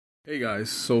Hey guys,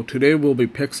 so today we'll be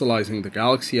pixelizing the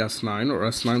Galaxy S9 or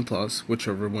S9 Plus,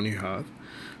 whichever one you have.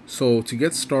 So to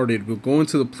get started, we'll go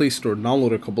into the Play Store,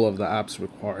 download a couple of the apps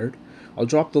required. I'll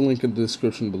drop the link in the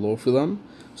description below for them.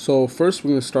 So first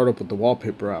we're going to start up with the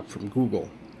Wallpaper app from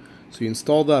Google. So you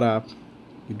install that app,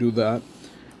 you do that.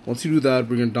 Once you do that,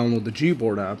 we're going to download the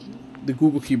Gboard app. The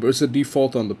Google keyboard is a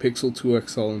default on the Pixel 2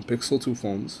 XL and Pixel 2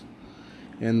 phones.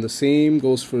 And the same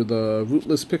goes for the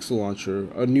rootless Pixel Launcher,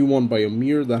 a new one by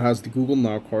Amir that has the Google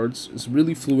Now cards. It's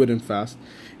really fluid and fast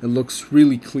and looks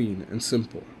really clean and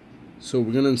simple. So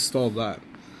we're going to install that.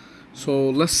 So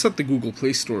let's set the Google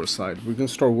Play Store aside. We're going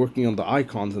to start working on the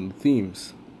icons and the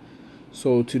themes.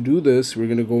 So to do this, we're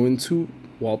going to go into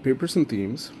Wallpapers and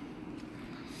Themes.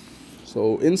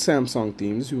 So in Samsung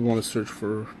Themes, you want to search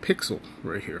for Pixel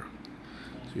right here.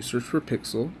 So you search for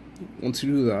Pixel. Once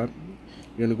you do that,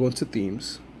 you're going to go into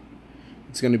Themes.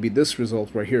 It's going to be this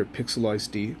result right here,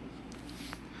 Pixelize D.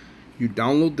 You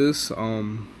download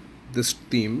this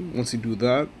theme. Once you do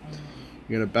that,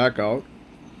 you're going to back out.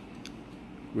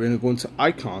 We're going to go into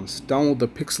icons, download the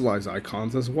Pixelize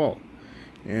icons as well.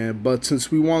 But since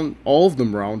we want all of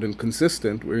them round and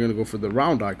consistent, we're going to go for the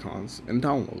round icons and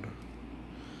download.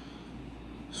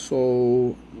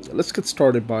 So let's get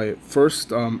started by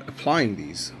first applying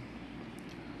these.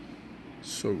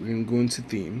 So we're going to go into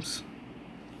Themes,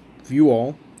 View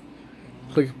All,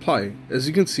 click Apply. As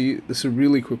you can see, this is a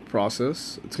really quick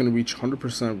process. It's going to reach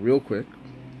 100% real quick.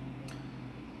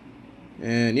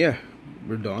 And yeah,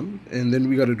 we're done. And then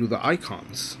we got to do the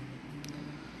icons.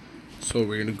 So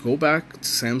we're going to go back to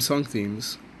Samsung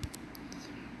Themes.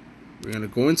 We're going to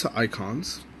go into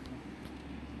Icons,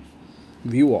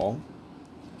 View All,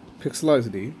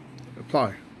 Pixelize D,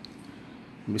 Apply.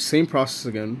 And the same process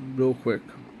again, real quick.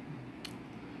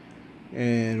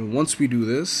 And once we do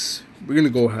this, we're going to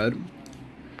go ahead,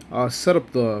 set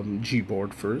up the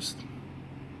Gboard first.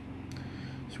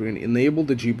 So we're going to enable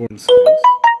the Gboard settings.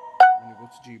 We're going to go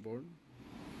to Gboard.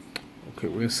 Okay,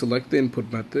 we're going to select the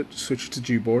input method, switch to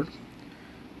Gboard. We're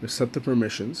going to set the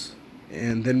permissions.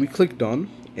 And then we click Done,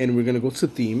 and we're going to go to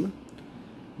Theme.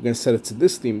 We're going to set it to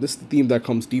this theme. This is the theme that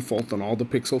comes default on all the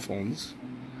Pixel phones.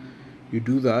 You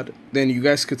do that, then you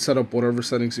guys could set up whatever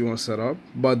settings you want to set up,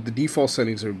 but the default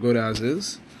settings are good as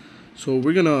is. So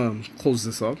we're gonna close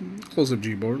this up, close up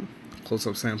Gboard, close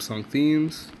up Samsung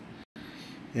Themes,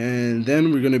 and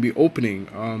then we're gonna be opening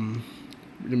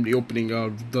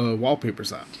the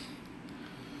Wallpapers app.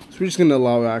 So we're just gonna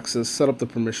allow access, set up the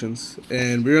permissions,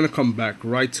 and we're gonna come back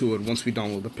right to it once we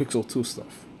download the Pixel 2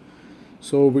 stuff.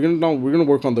 So we're gonna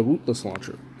work on the rootless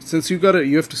launcher. Since you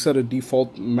have to set a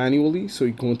default manually, so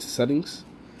you go into settings,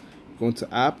 go into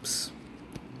apps,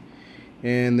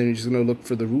 and then you're just gonna look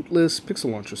for the rootless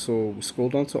Pixel launcher. So we scroll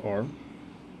down to R.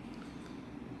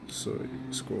 So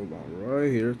you scroll down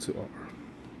right here to R.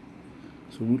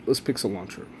 So rootless Pixel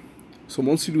launcher. So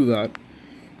once you do that,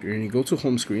 you're gonna go to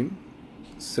home screen,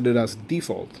 set it as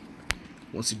default.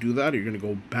 Once you do that, you're gonna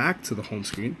go back to the home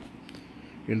screen.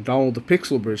 You're going to download the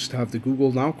Pixel Bridge to have the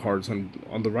Google Now cards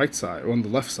on the right side or on the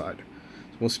left side.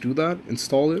 So once you do that,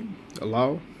 install it,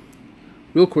 allow.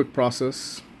 Real quick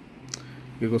process.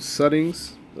 You go to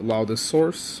settings, allow this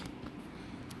source.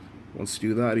 Once you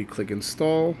do that, you click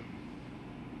install.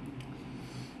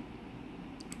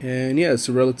 And yeah, it's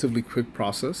a relatively quick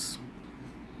process.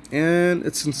 And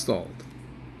it's installed.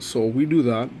 So we do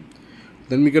that.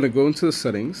 Then we're going to go into the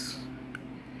settings.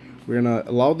 We're going to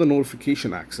allow the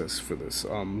notification access for this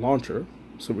launcher.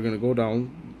 So we're going to go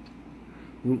down,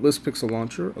 rootless Pixel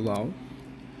Launcher, allow.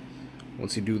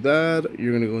 Once you do that,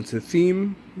 you're going to go into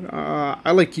theme.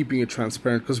 I like keeping it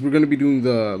transparent because we're going to be doing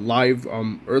the live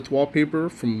Earth wallpaper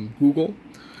from Google.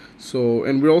 So,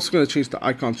 and we're also going to change the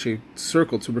icon shaped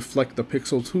circle to reflect the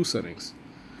Pixel 2 settings.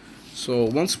 So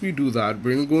once we do that,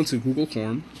 we're going to go into Google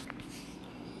Chrome.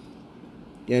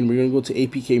 And we're going to go to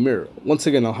APK Mirror. Once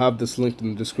again, I'll have this linked in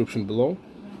the description below.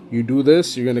 You do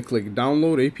this, you're going to click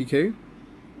Download APK.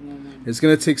 It's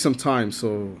going to take some time,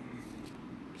 so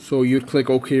you click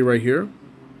OK right here.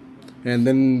 And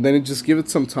then it just give it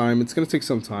some time. It's going to take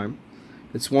some time.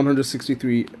 It's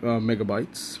 163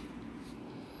 megabytes.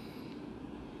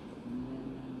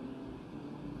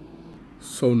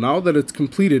 So now that it's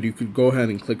completed, you could go ahead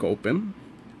and click Open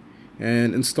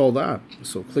and install the app.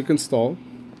 So click Install.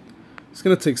 It's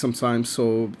going to take some time,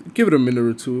 so give it a minute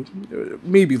or two,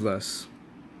 maybe less.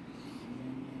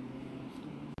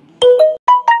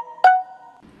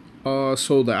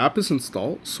 So the app is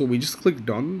installed, so we just click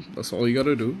Done. That's all you got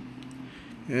to do.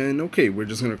 And okay, we're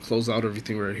just going to close out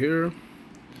everything right here.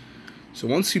 So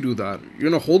once you do that, you're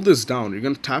going to hold this down. You're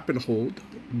going to tap and hold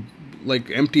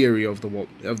like empty area of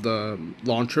the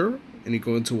launcher and you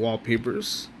go into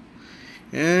wallpapers.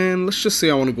 And let's just say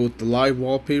I want to go with the live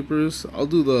wallpapers. I'll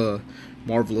do the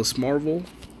Marvelous Marvel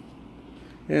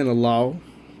and allow.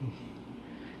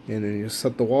 And then you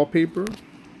set the wallpaper.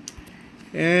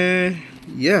 And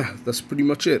yeah, that's pretty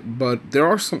much it. But there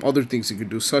are some other things you can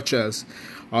do, such as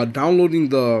downloading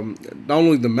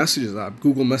the Messages app,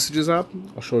 Google Messages app.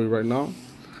 I'll show you right now.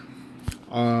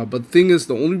 But the thing is,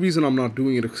 the only reason I'm not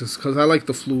doing it is because I like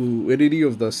the fluidity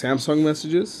of the Samsung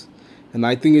Messages. And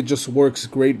I think it just works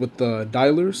great with the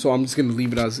dialer, so I'm just going to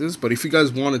leave it as is. But if you guys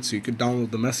wanted to, you could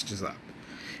download the Messages app.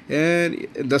 And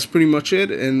that's pretty much it.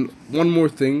 And one more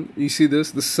thing, you see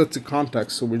this? This is set to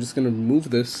contacts, so we're just going to remove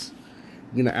this.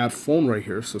 We're going to add phone right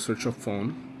here, so search up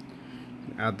phone.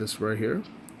 Add this right here.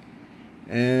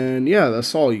 And yeah,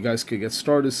 that's all. You guys could get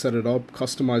started, set it up,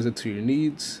 customize it to your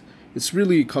needs. It's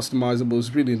really customizable.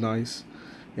 It's really nice.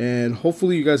 And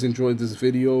hopefully you guys enjoyed this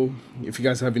video. If you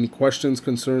guys have any questions,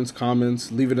 concerns,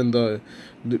 comments, leave it in the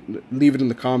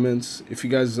comments. If you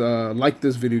guys like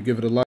this video, give it a like.